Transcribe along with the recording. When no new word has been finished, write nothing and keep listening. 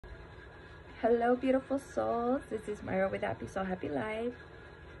Hello, beautiful souls. This is Myra with Happy Soul, Happy Life.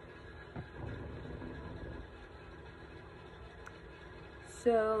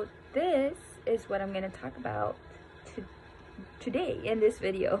 So this is what I'm going to talk about today in this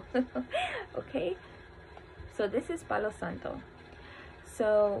video. Okay, so this is Palo Santo.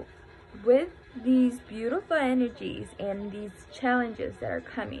 So with these beautiful energies and these challenges that are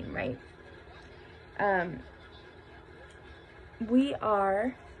coming, right, we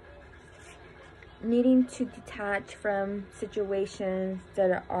are needing to detach from situations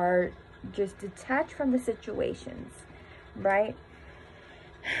that are just detached from the situations, right?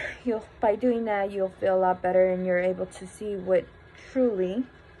 By doing that, you'll feel a lot better, and you're able to see what truly,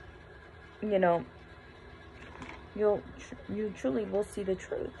 you truly will see the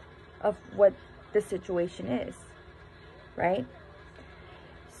truth of what the situation is, right?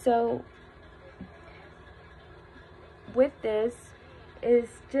 So with this is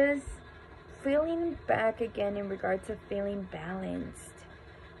just feeling back again in regards to feeling balanced.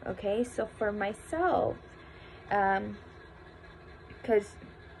 Okay, so for myself, because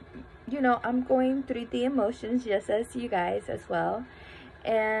I'm going through the emotions just as you guys as well,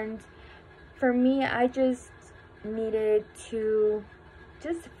 and for me, I just needed to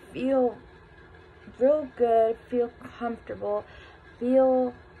just feel real good, feel comfortable,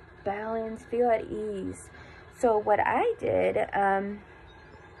 feel balanced, feel at ease. So what I did,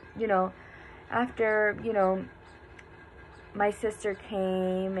 after, my sister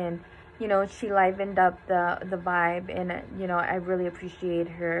came and, she livened up the vibe, and, I really appreciate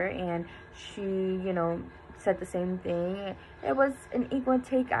her, and she, said the same thing. It was an equal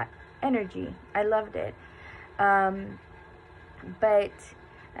take energy. I loved it. But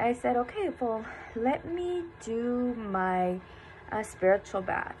I said, okay, well, let me do my spiritual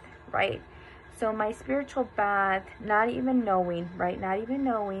bath, right? So my spiritual bath, not even knowing,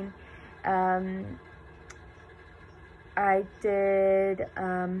 I did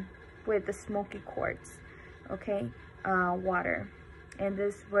with the Smokey Quartz, okay, water. And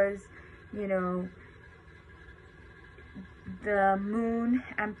this was, the moon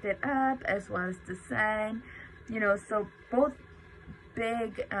amped it up, as well as the sun, so both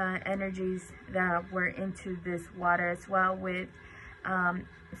big energies that were into this water, as well with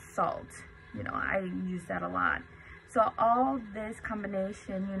salt. I use that a lot. So all this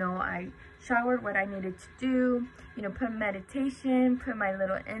combination, I showered what I needed to do, put meditation, put my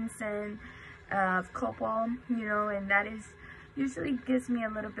little incense of copal, and that is usually gives me a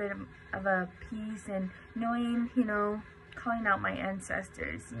little bit of a peace, and knowing, calling out my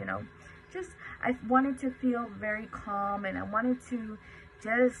ancestors, just I wanted to feel very calm, and I wanted to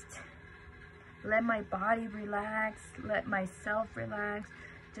just let my body relax, let myself relax,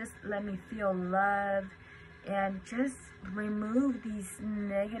 just let me feel love, and just remove these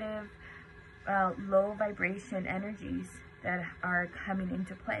negative low vibration energies that are coming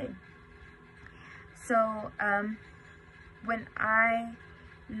into play. So when I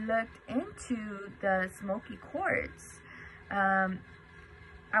looked into the Smokey Quartz, I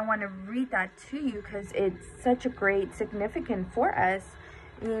want to read that to you because it's such a great significance for us,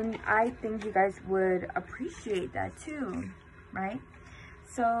 and I think you guys would appreciate that too, right?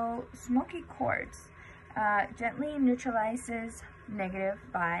 So Smokey Quartz gently neutralizes negative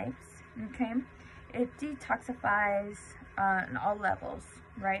vibes, okay? It detoxifies on all levels,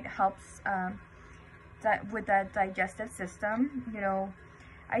 right? Helps with the digestive system.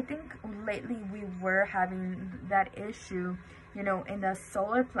 I think lately we were having that issue, in the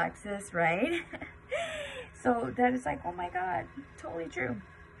solar plexus, right? So that is like, oh my God, totally true.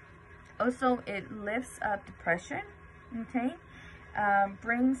 Also, it lifts up depression, okay?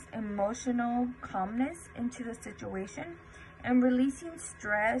 Brings emotional calmness into the situation, and releasing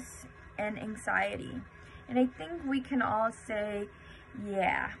stress and anxiety. And I think we can all say,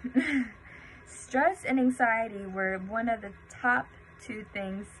 yeah, stress and anxiety were one of the top 2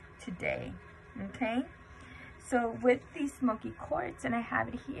 things today, okay? So with these Smokey Quartz, and I have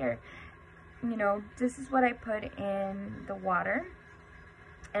it here, this is what I put in the water.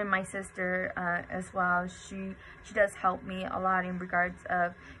 And my sister as well, she does help me a lot in regards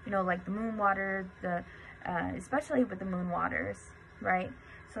of, like the moon water, especially with the moon waters, right?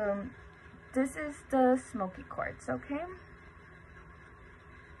 So this is the Smokey Quartz, okay?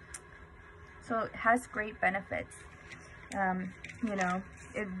 So it has great benefits.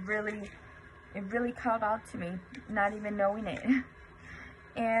 It really called out to me, not even knowing it.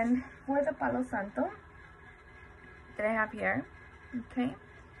 And for the Palo Santo that I have here, okay,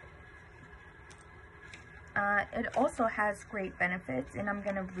 it also has great benefits, and I'm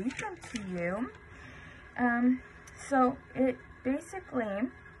going to read them to you. So it basically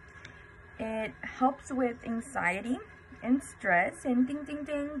It helps with anxiety and stress, and ding ding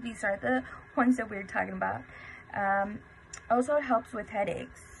ding, these are the ones that we're talking about. Also, it helps with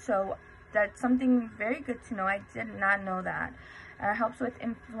headaches, so that's something very good to know. I did not know that. Helps with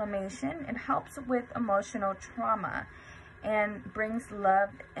inflammation. It helps with emotional trauma and brings love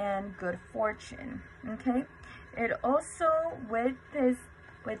and good fortune. Okay, it also, with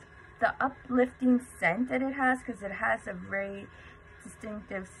the uplifting scent that it has, because it has a very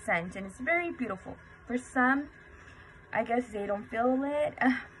distinctive scent and it's very beautiful. For some, I guess they don't feel it.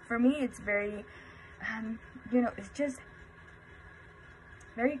 For me, it's very you know, it's just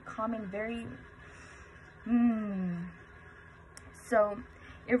very calming, very so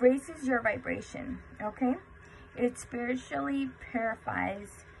it raises your vibration. Okay, it spiritually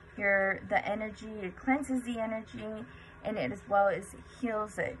purifies the energy, it cleanses the energy, and it as well as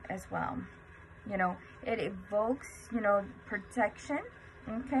heals it as well. You know, it evokes, you know, protection,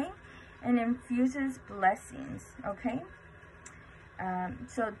 okay, and infuses blessings. Okay,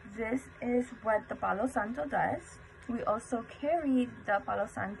 so this is what the Palo Santo does. We also carry the Palo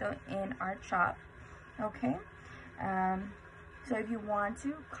Santo in our shop. Okay, so if you want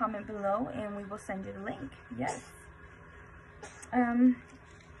to, comment below and we will send you the link. Yes.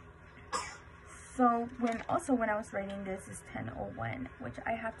 So when I was writing this is 10:01, which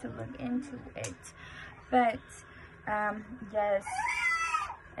I have to look into it. But yes,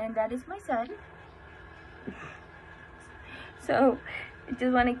 and that is my son. So I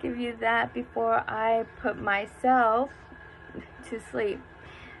just want to give you that before I put myself to sleep.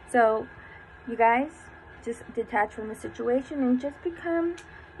 So you guys, just detach from the situation and just become,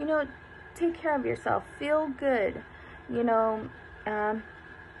 you know, take care of yourself. Feel good, you know,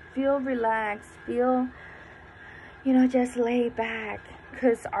 feel relaxed, feel, you know, just lay back,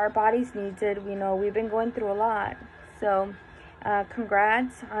 because our bodies needs it. You know, we've been going through a lot. So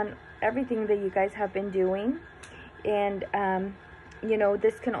congrats on everything that you guys have been doing. And you know,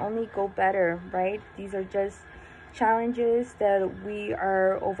 this can only go better, right? These are just challenges that we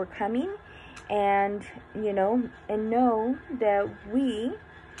are overcoming, and you know, and know that we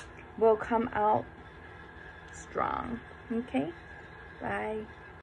will come out strong. Okay, bye.